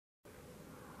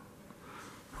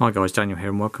Hi guys, Daniel here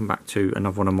and welcome back to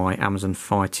another one of my Amazon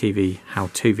Fire TV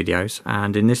how-to videos.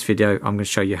 And in this video I'm going to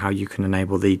show you how you can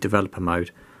enable the developer mode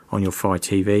on your Fire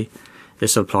TV.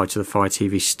 This will apply to the Fire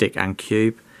TV stick and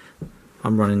cube.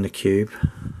 I'm running the cube.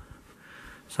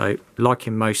 So like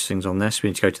in most things on this, we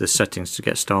need to go to the settings to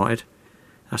get started.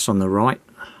 That's on the right.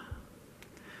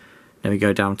 Then we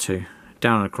go down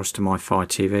and across to my Fire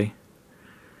TV.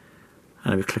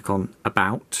 And then we click on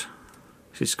About.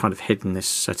 It's kind of hidden, this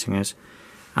setting is.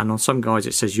 And on some guides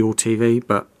it says your TV,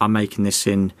 but I'm making this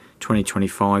in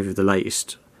 2025 with the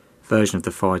latest version of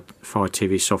the Fire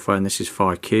TV software, and this is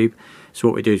Fire Cube. So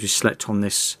what we do is we select on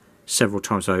this several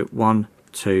times. So 1,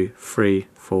 2, 3,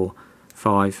 4,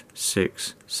 5,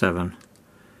 6, 7.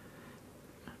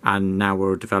 And now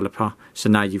we're a developer. So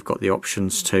now you've got the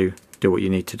options to do what you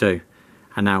need to do.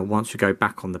 And now once we go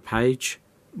back on the page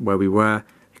where we were,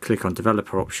 click on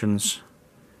developer options.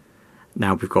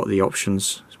 Now we've got the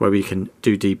options where we can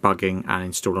do debugging and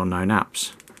install unknown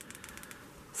apps.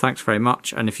 Thanks very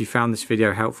much, and if you found this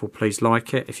video helpful, please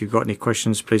like it. If you've got any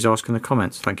questions, please ask in the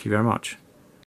comments. Thank you very much.